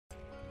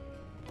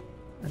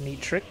A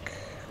neat trick.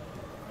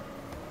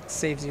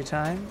 Saves you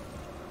time.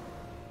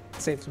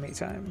 Saves me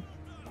time.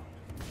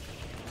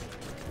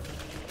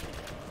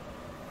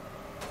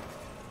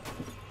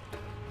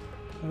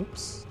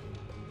 Oops.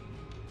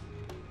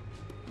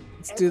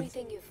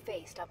 Everything you've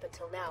faced up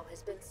until now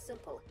has been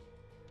simple.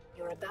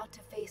 You're about to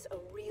face a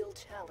real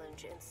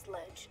challenge in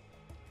Sledge.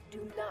 Do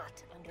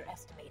not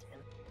underestimate him.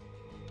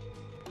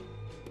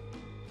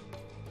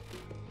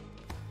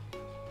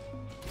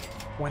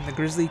 When the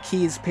Grizzly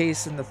key is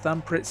pasted in the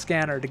thumbprint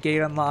scanner, the gate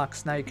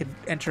unlocks. Now you can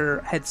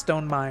enter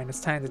Headstone Mine. It's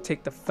time to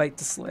take the fight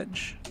to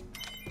Sledge.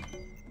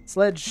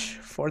 Sledge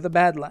for the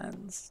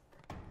Badlands.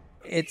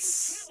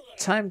 It's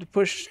time to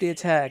push the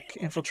attack.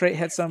 Infiltrate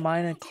Headstone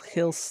Mine and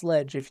kill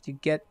Sledge. If you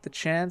get the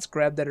chance,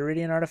 grab that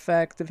Iridian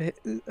artifact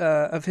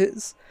of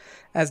his.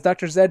 As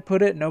Dr. Zed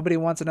put it, nobody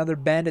wants another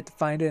bandit to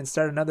find it and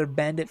start another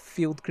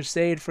bandit-fueled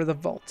crusade for the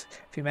vault.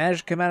 If you manage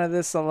to come out of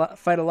this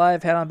fight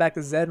alive, head on back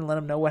to Zed and let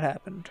him know what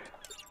happened.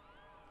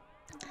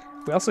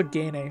 We also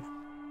gain a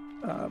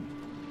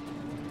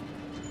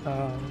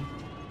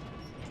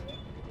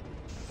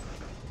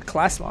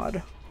class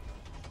mod.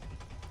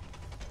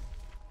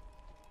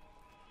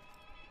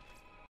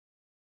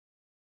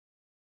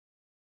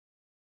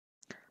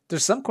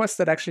 There's some quests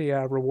that actually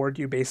reward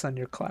you based on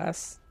your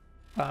class.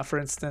 For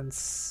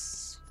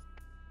instance,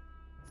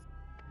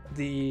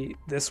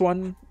 this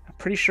one, I'm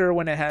pretty sure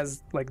when it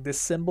has like this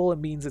symbol, it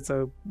means it's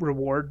a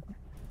reward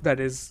that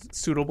is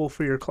suitable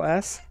for your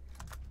class.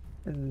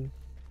 And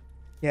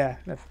yeah,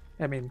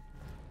 I mean,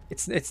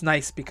 it's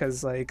nice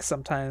because like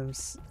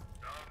sometimes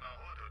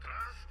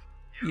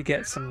you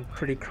get some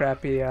pretty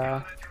crappy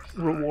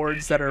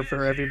rewards that are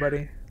for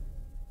everybody.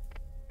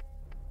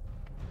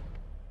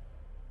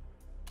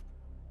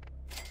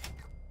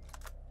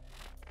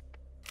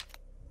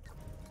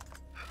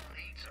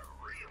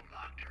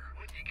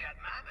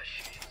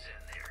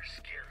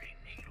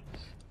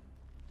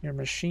 Your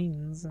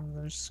machines and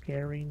their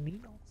scary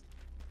needles.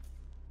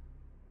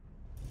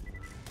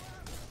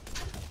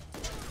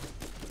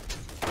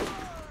 Where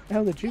the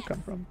hell did you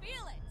come from?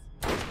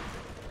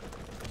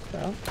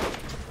 Well.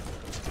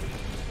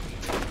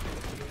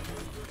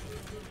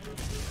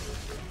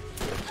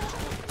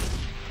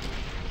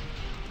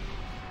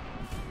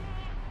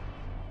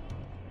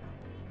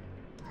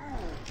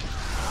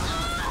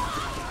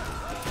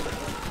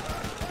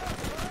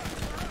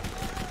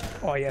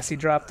 Oh yes, he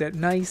dropped it.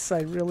 Nice.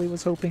 I really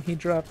was hoping he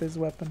dropped his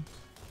weapon.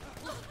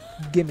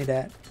 Give me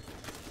that.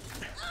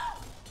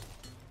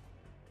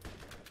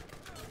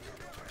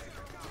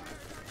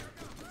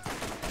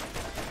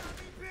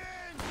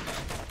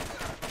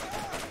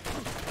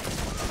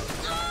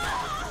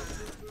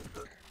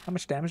 How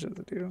much damage does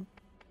it do?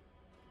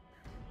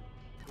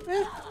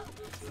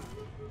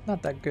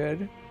 Not that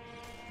good.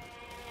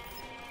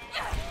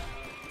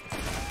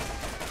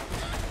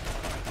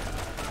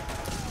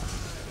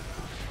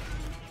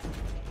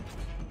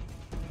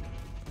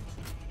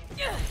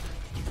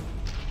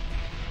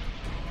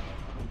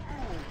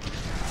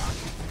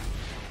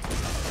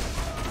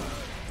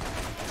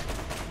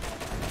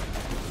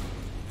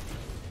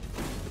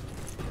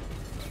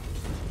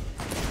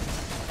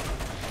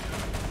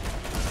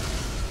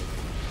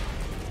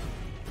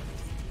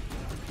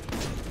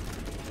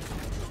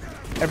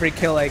 Every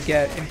kill I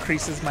get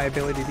increases my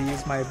ability to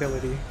use my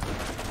ability.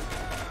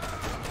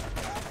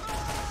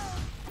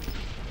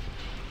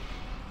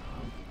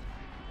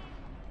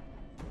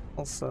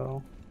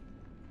 Also...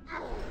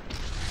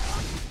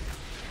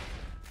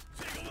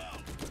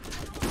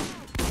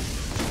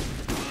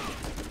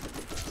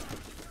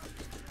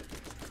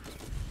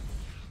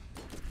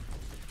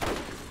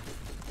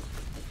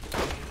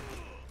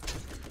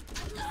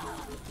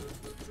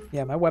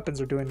 yeah, my weapons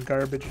are doing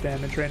garbage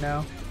damage right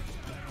now.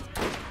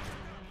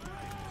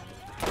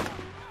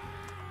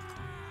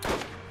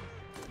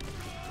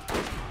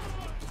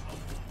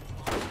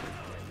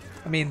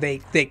 I mean, they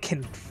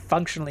can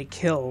functionally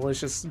kill. It's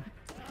just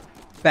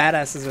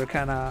badasses are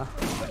kind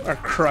of our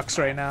crux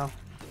right now.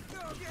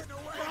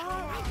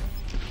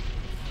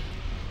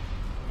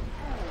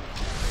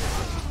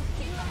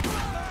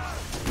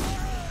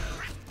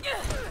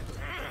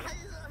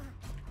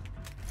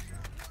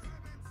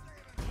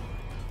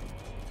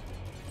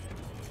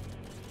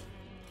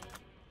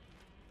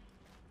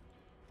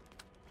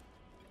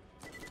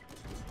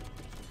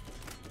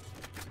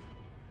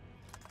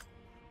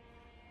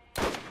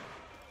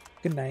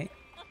 Good night.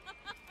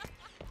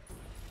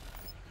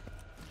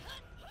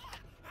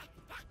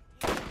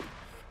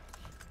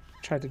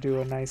 Tried to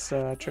do a nice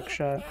trick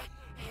shot.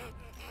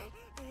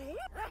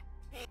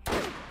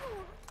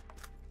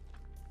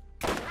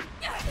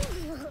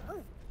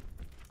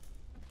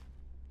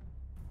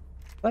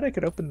 Thought I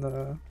could open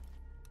the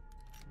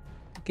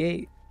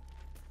gate.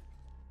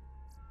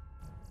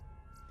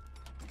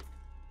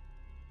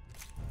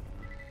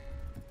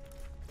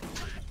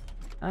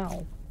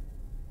 Ow.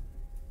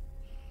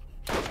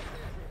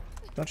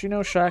 Don't you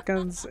know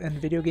shotguns in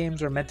video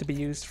games are meant to be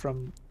used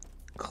from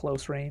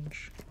close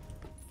range?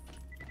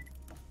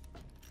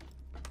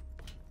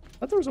 I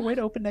thought there was a way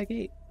to open that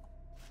gate.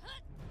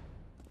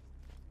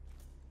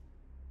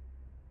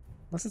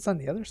 Unless it's on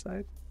the other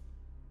side.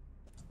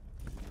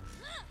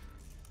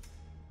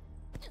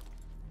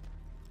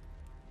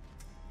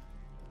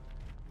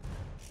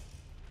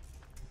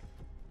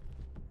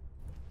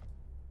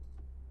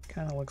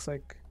 Kind of looks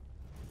like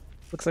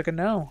a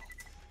no.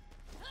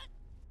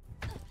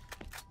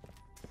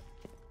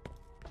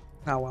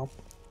 Oh well.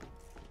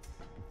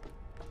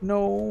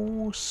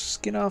 No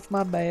skin off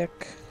my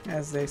back,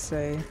 as they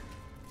say.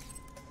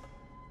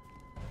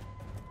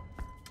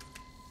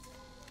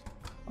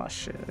 Oh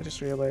shit, I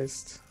just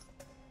realized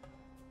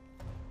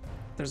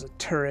there's a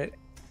turret.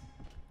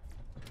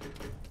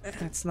 And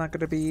it's not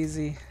gonna be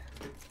easy.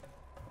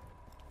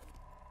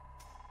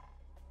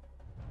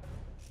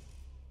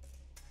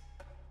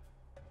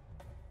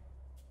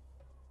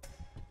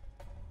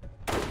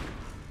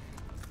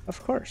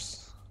 Of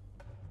course.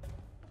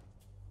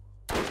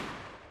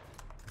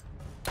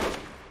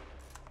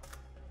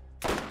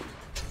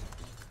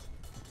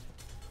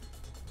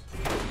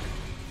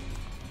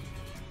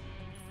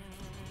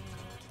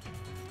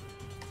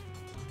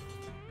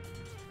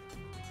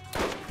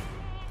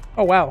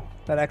 Oh wow,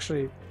 that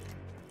actually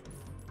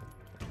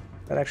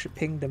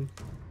pinged him.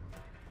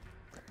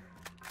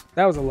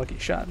 That was a lucky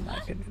shot in my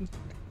opinion.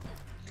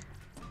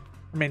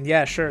 I mean,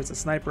 yeah, sure, it's a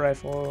sniper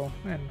rifle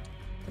and,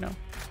 you know,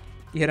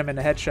 you hit him in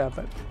a headshot,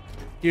 but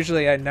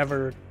usually I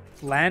never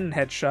land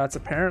headshots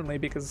apparently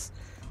because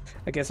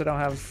I guess I don't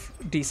have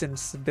decent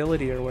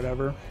stability or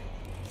whatever.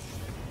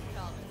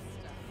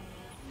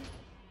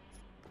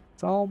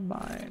 It's all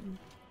mine.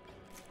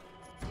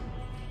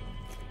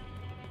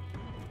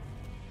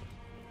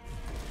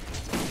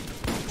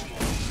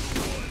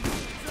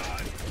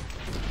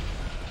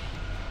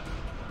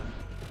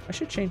 I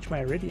should change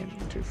my Iridium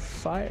to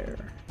fire.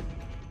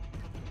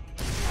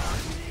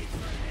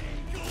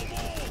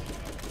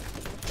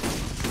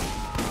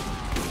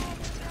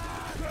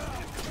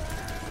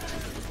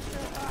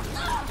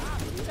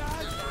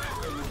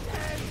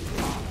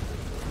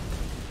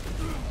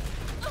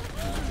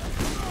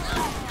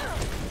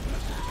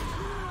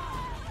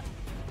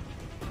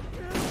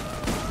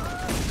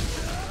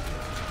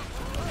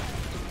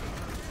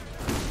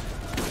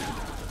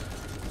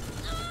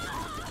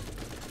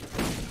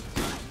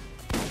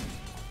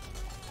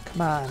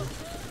 Come on.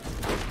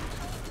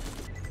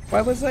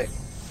 Why was I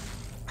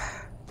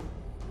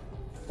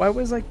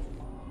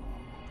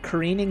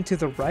careening to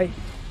the right?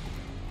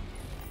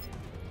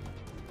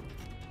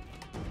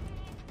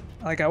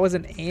 Like I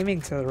wasn't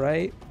aiming to the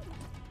right.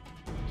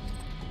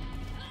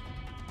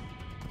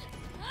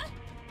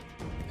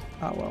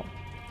 Oh well.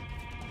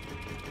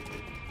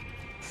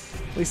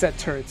 At least that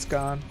turret's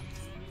gone.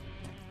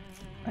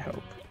 I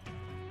hope.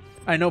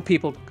 I know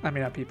people, I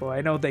mean not people,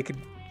 I know they could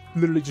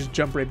literally just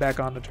jump right back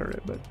on the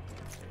turret, but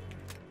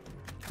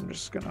I'm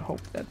just gonna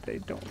hope that they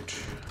don't.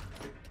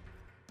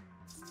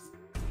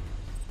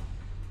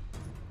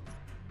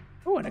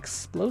 Oh, an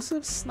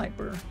explosive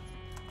sniper.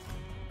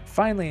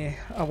 Finally,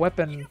 a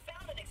weapon. You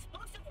found an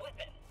explosive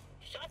weapon.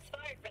 Shots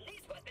fired from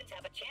these weapons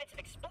have a chance of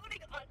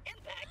exploding on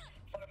impact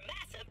for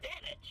massive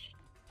damage.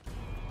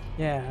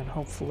 Yeah, and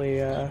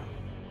hopefully,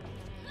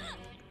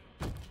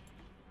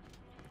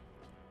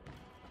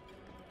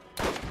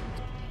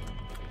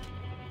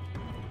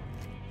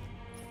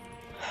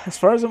 as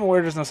far as I'm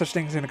aware, there's no such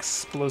thing as an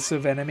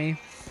explosive enemy.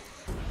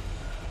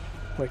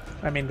 Like,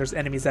 I mean, there's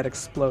enemies that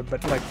explode,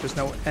 but like, there's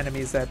no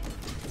enemies that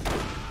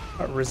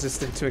are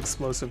resistant to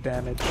explosive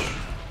damage.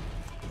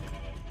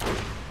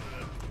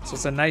 So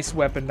it's a nice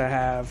weapon to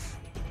have,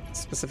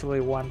 specifically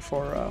one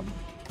for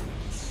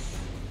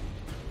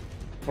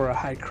a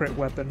high crit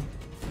weapon.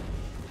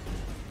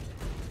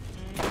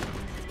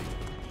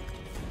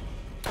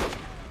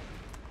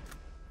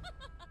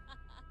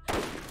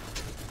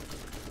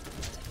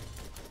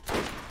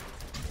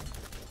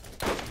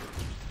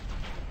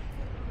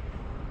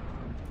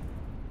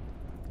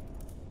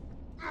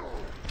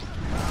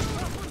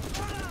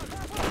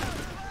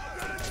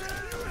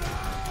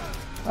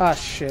 Ah,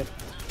 shit.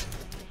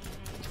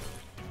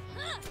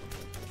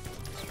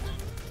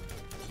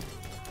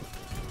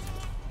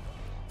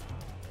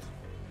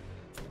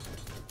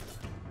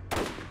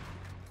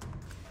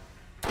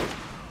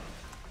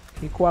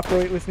 Can you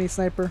cooperate with me,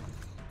 sniper?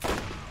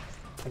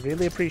 I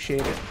really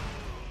appreciate it.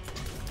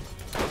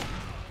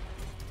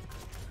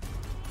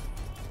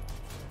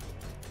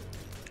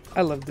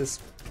 I love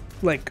this,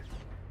 like,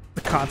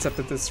 the concept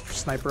of this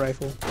sniper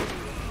rifle.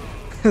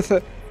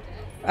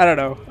 I don't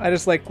know. I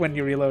just like when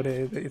you reload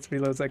it. It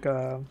reloads like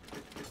a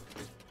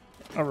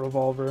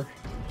revolver.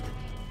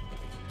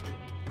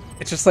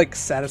 It's just like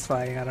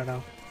satisfying. I don't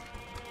know.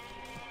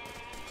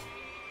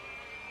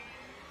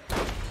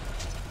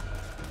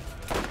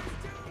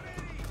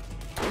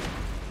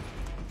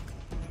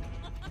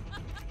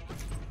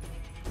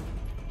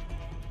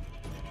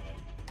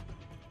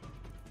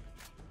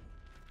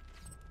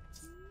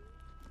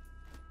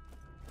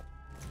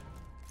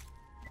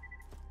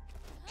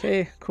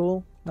 Okay,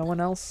 cool. No one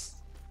else?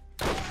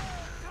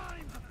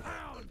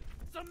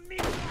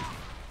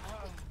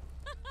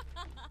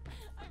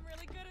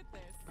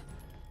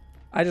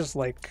 I just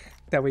like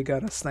that we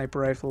got a sniper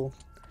rifle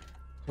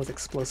with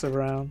explosive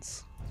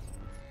rounds.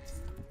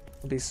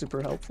 would be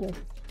super helpful.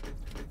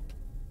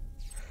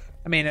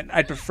 I mean,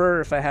 I'd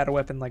prefer if I had a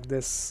weapon like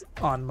this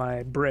on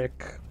my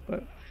brick,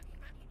 but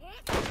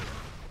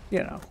you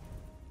know,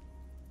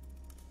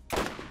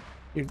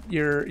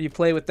 you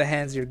play with the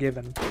hands you're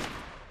given,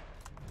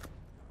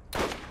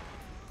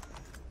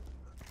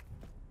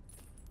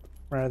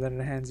 rather than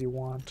the hands you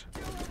want.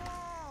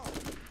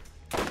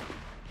 I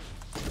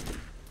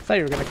thought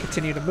you were gonna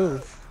continue to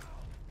move.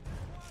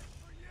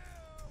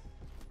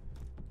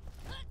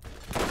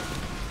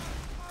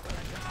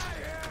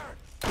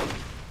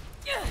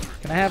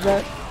 Can I have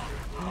that?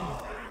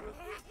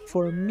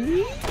 For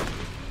me?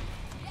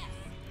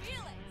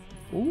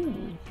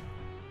 Ooh.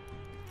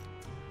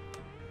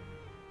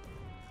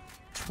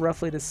 It's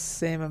roughly the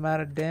same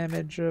amount of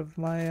damage of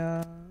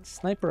my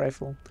sniper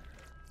rifle.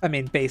 I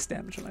mean, base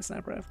damage of my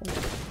sniper rifle,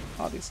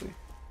 obviously.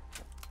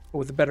 But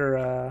with a better,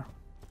 I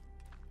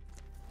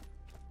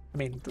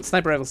mean, the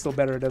sniper rifle's still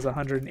better. It does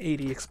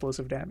 180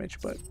 explosive damage,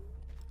 but,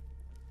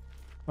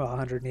 well,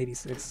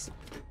 186.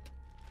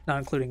 Not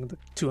including the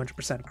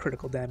 200%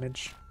 critical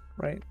damage,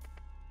 right?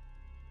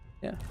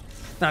 Yeah.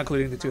 Not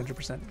including the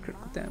 200%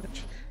 critical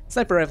damage.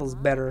 Sniper rifle's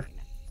better,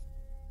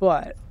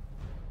 but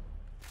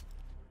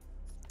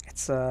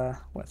it's,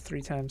 what,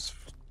 3 times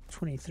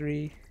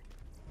 23?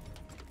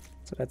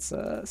 So that's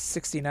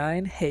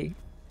 69. Hey,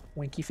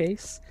 winky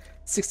face.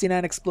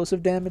 69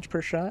 explosive damage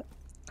per shot.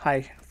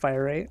 High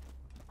fire rate.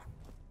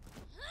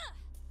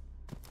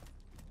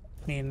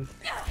 I mean,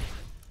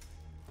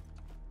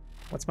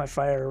 what's my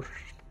fire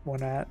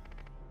one at?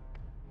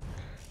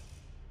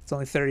 It's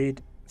only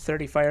 30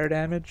 fire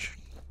damage.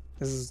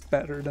 This is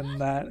better than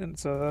that, and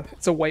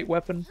it's a white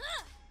weapon.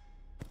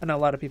 I know a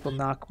lot of people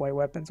knock white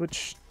weapons,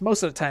 which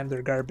most of the time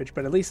they're garbage,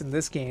 but at least in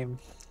this game,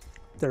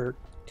 they're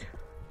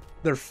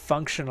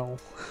functional.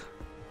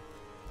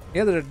 The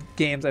other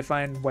games I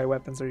find white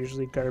weapons are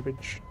usually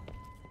garbage.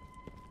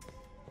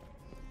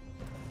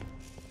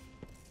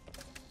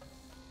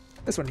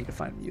 This one you can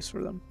find use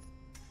for them.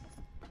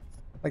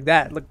 Like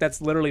that. Look,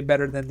 that's literally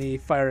better than the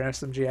fire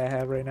SMG I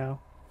have right now.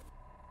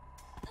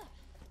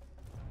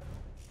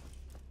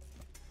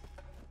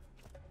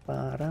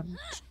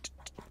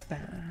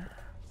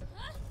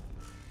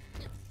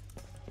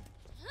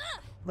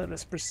 Let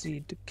us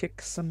proceed to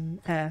kick some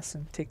ass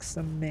and take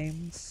some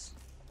names.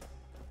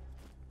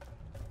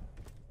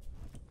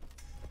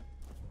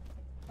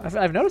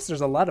 I've noticed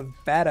there's a lot of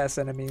badass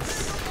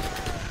enemies.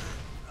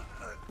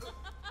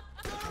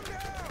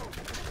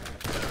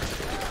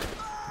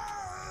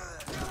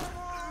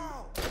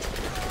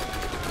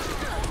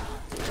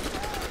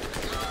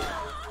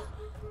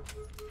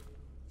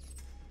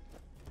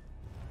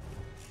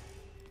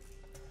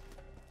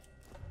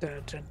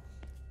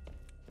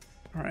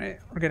 Alright,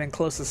 we're getting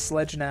close to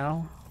Sledge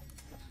now.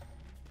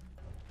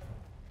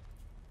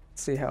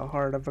 Let's see how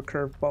hard of a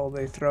curveball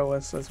they throw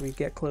us as we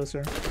get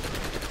closer.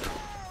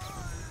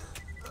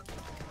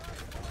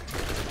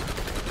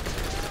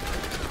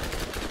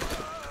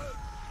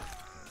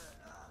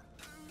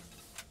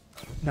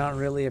 Not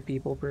really a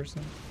people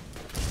person.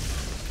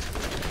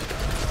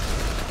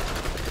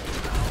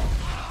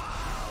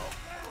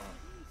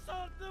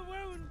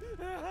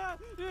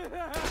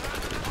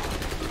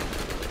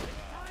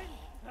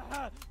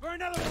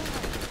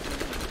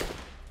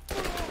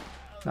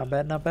 Not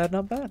bad, not bad,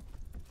 not bad.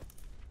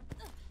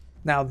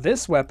 Now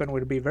this weapon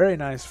would be very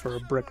nice for a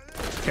brick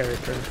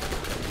character.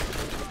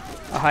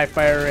 A high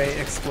fire rate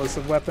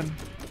explosive weapon.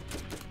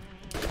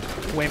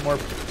 Way more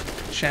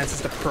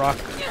chances to proc.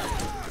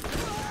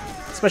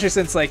 Especially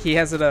since like he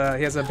has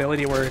an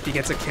ability where if he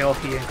gets a kill,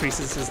 he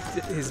increases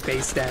his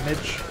base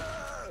damage.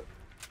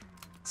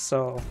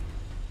 So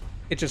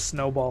it just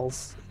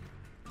snowballs.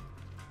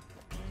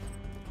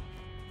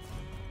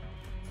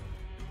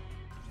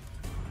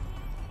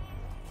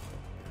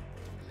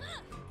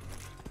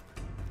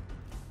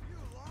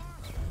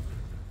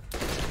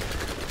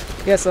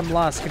 Yes, I'm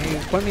lost. Can you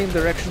point me in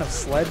the direction of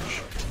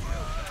Sledge?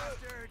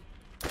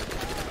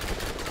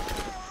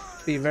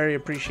 Be very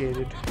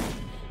appreciated.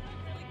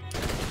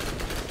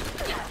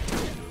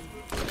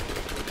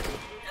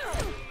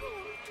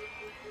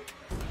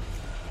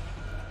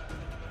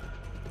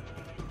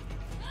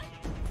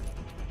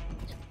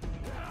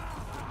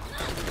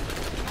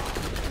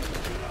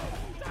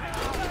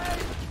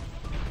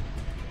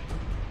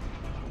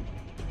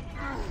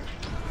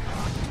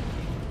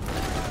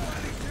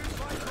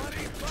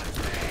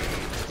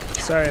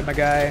 Sorry, my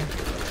guy,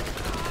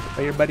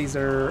 but your buddies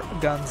are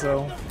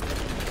gunzo.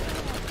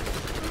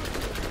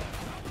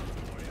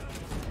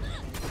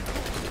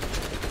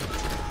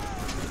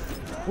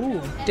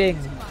 Ooh, ding.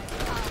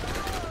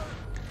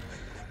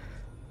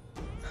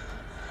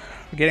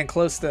 We're getting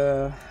close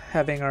to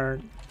having our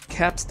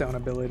capstone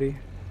ability.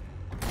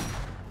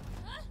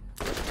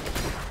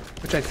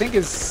 Which I think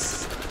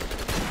is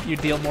you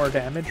deal more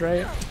damage,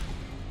 right?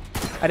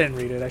 I didn't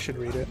read it, I should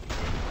read it.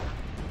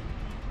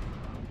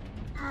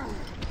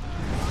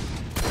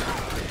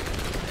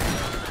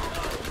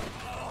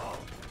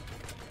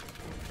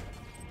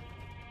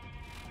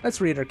 Let's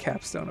read our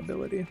capstone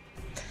ability.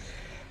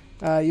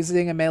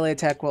 Using a melee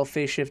attack while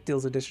phase shift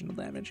deals additional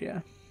damage.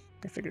 Yeah,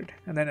 I figured.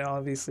 And then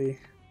obviously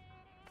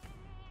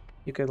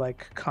you could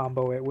like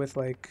combo it with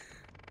like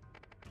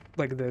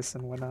this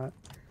and whatnot.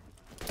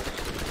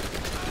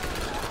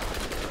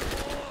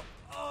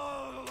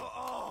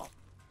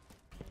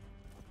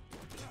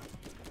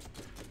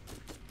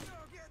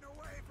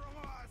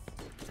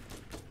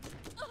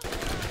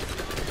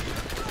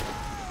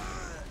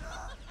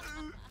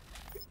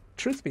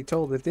 Truth be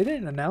told, if they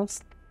didn't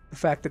announce the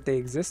fact that they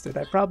existed,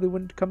 I probably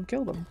wouldn't come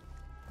kill them.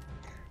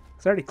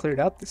 Cause I already cleared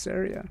out this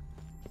area.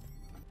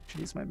 Should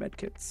use my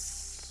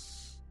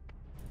medkits.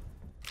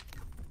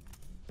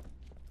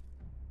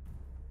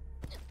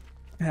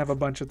 I have a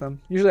bunch of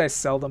them. Usually I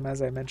sell them,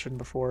 as I mentioned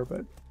before,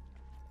 but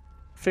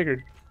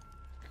figured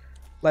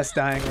less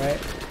dying, right?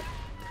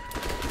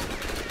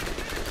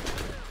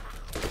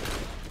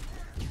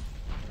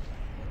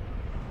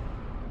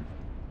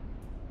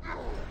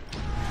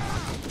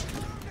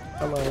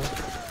 Hello.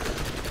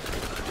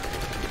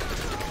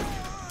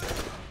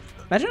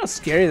 Imagine how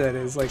scary that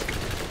is. Like,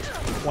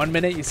 1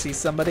 minute you see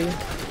somebody,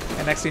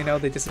 and next thing you know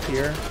they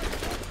disappear,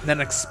 and then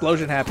an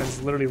explosion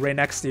happens literally right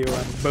next to you,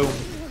 and boom,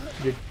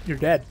 you're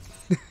dead.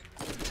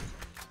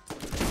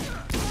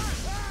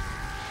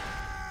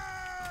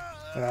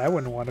 I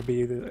wouldn't want to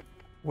be the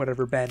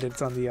whatever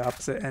bandits on the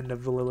opposite end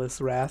of Lilith's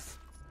wrath.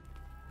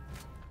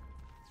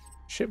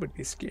 Shit would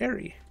be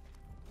scary.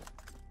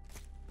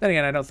 Then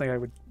again, I don't think I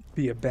would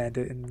be a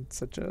bandit in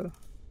such a...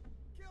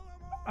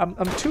 I'm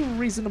too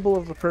reasonable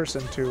of a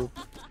person to,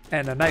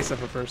 and a nice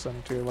of a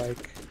person to,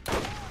 like,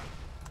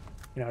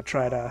 you know,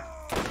 try to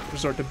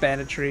resort to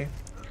banditry.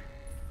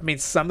 I mean,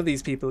 some of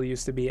these people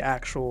used to be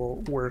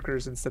actual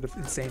workers instead of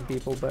insane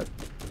people, but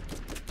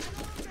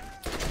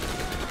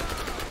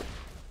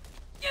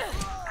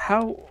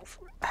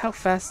how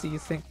fast do you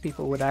think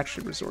people would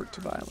actually resort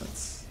to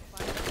violence?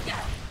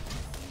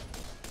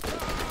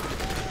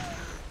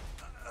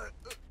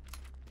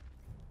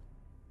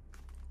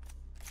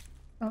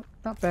 Oh,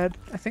 not bad.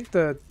 I think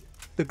the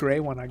gray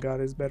one I got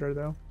is better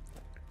though.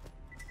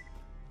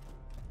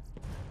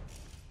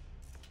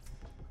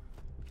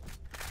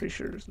 Pretty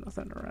sure there's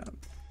nothing around,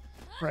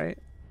 right?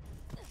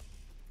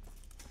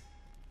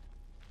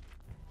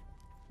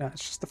 No,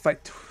 it's just a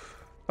fight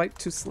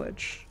to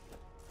Sledge.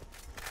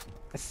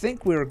 I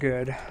think we're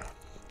good.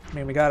 I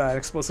mean, we got an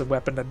explosive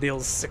weapon that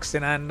deals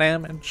 69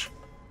 damage.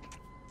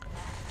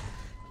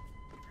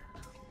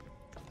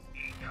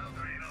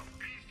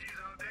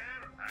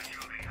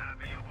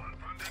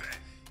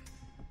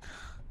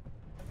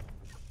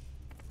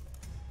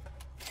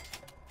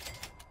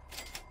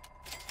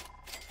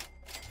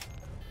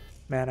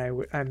 Man,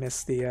 I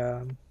missed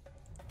the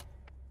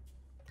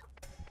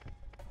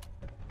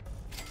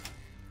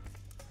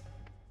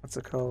what's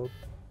it called?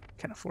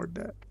 Can't afford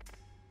that.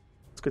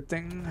 It's a good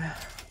thing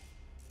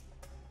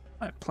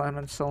I plan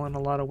on selling a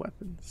lot of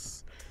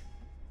weapons.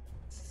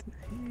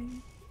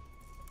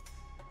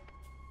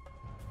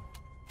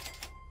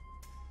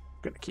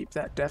 Gonna keep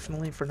that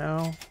definitely for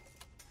now.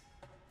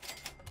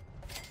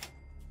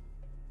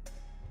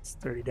 It's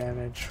 30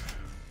 damage.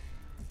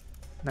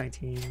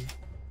 19.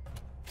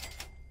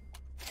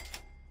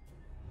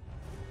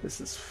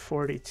 This is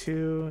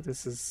 42.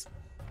 This is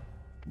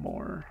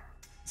more.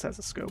 This has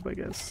a scope, I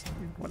guess. I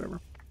mean,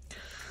 whatever.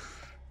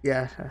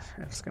 Yeah,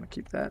 I'm just gonna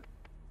keep that.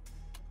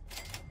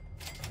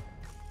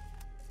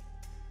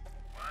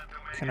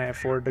 Can I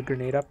afford the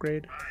grenade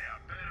upgrade?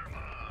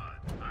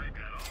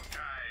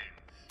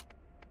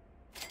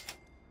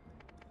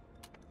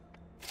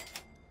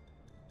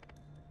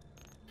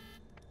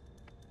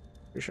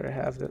 Pretty sure I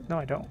have that. No,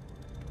 I don't.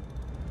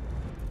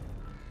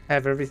 I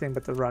have everything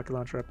but the rocket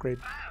launcher upgrade.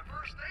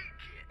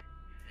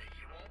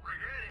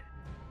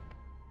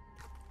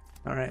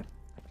 Alright.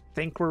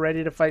 Think we're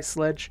ready to fight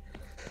Sledge.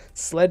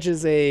 Sledge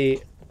is a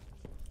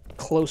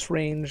close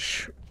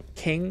range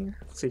king,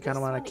 so you kind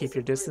of want to keep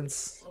your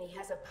distance. And he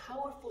has a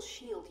powerful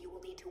shield you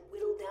will need to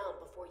whittle down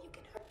before you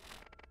can hurt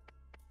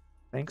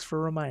Thanks for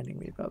reminding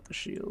me about the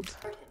shield.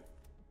 him.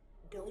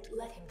 Don't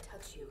let him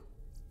touch you.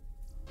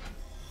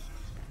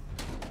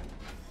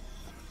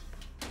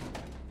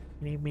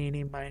 Eeny,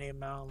 meeny, miny,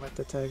 moe, let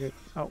the tiger...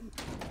 Oh.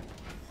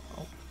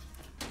 Oh.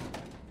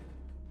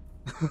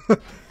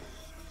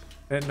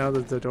 I didn't know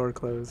that the door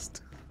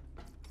closed.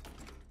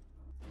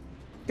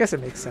 Guess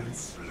it makes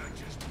sense.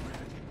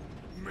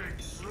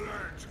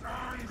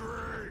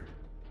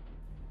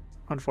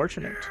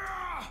 Unfortunate.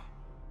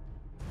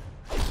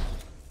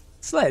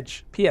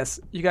 Sledge. P.S.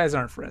 You guys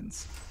aren't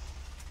friends.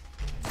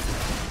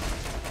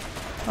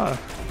 Oh.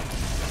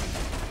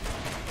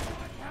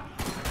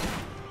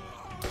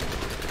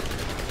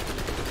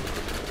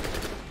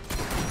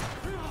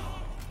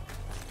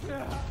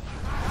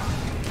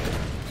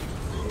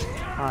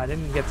 I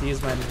didn't get to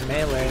use my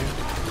melee.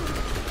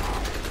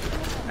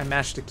 I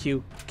mashed the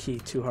Q key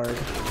too hard.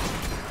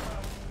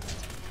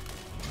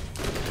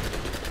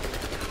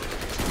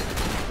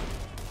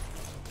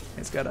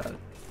 It's got a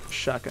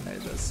shotgun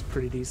that's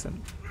pretty decent.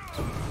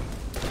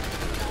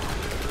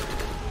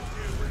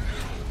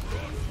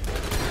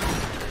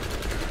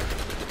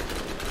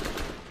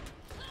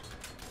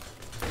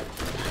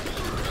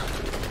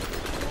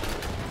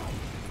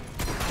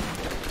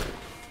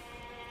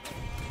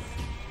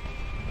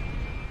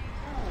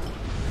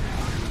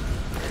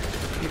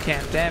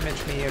 can't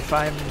damage me if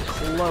I'm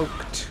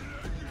cloaked,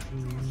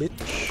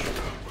 bitch.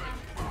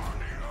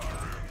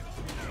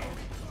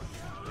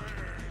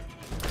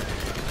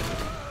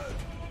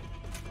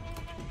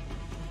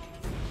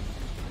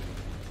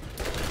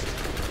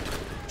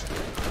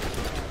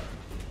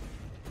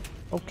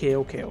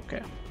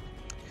 Okay.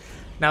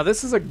 Now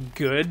this is a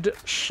good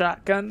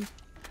shotgun.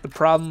 The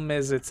problem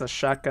is it's a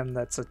shotgun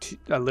that's a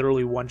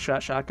literally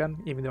one-shot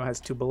shotgun, even though it has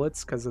 2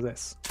 bullets because of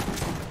this.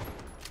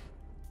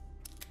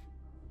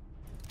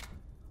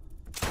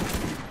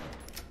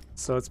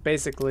 So it's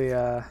basically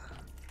the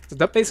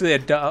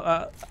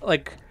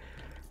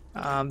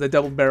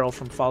double barrel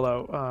from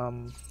Fallout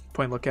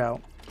Point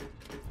Lookout,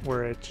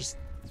 where it just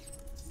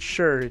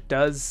it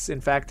does in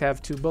fact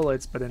have 2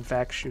 bullets, but in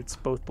fact shoots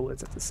both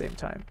bullets at the same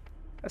time,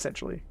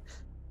 essentially.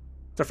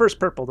 It's a first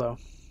purple though.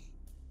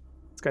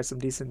 It's got some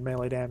decent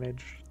melee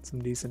damage,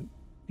 some decent,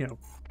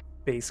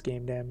 base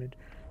game damage.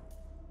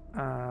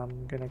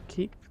 I'm gonna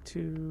keep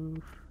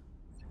to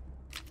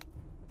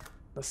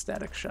the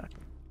static shot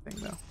thing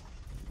though.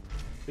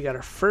 We got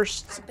our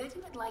first I bet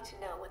you would like to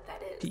know what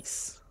that is.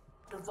 piece.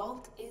 The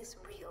vault is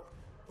real.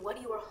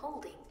 What you are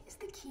holding is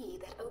the key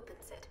that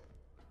opens it.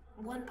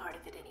 One part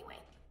of it anyway.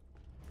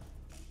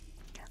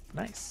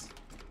 Nice.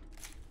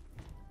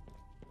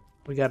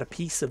 We got a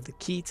piece of the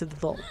key to the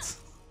vault.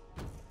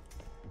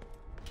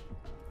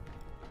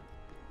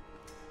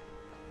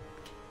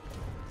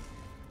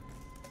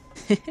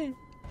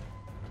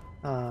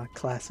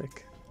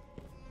 Classic.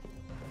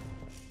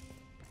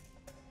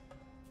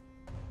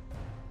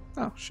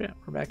 Oh shit,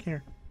 we're back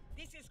here.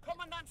 This is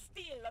Commandant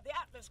Steele of the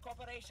Atlas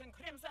Corporation,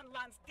 Crimson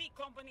Lance D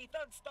Company,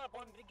 3rd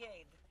Starborn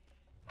Brigade.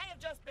 I have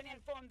just been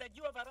informed that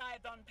you have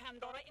arrived on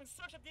Pandora in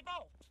search of the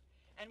vault,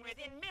 and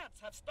within minutes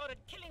have started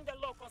killing the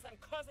locals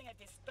and causing a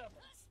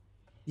disturbance.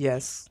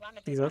 Yes,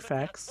 these are Under the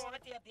facts.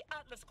 authority of the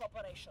Atlas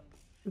Corporation.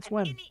 Since And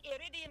when? any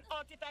Iridian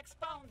artifacts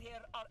found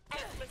here are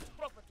Atlas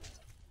property.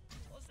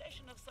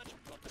 Possession of such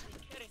property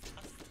carries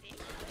a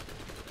stake.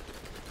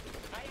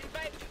 I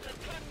invite you to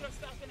turn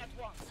yourself in at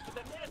once to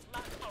the nearest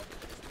last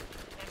outpost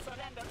and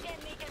surrender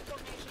any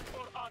information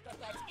or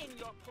artifacts in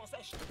your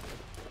possession.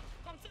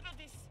 Consider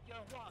this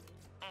your one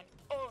and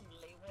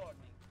only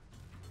warning.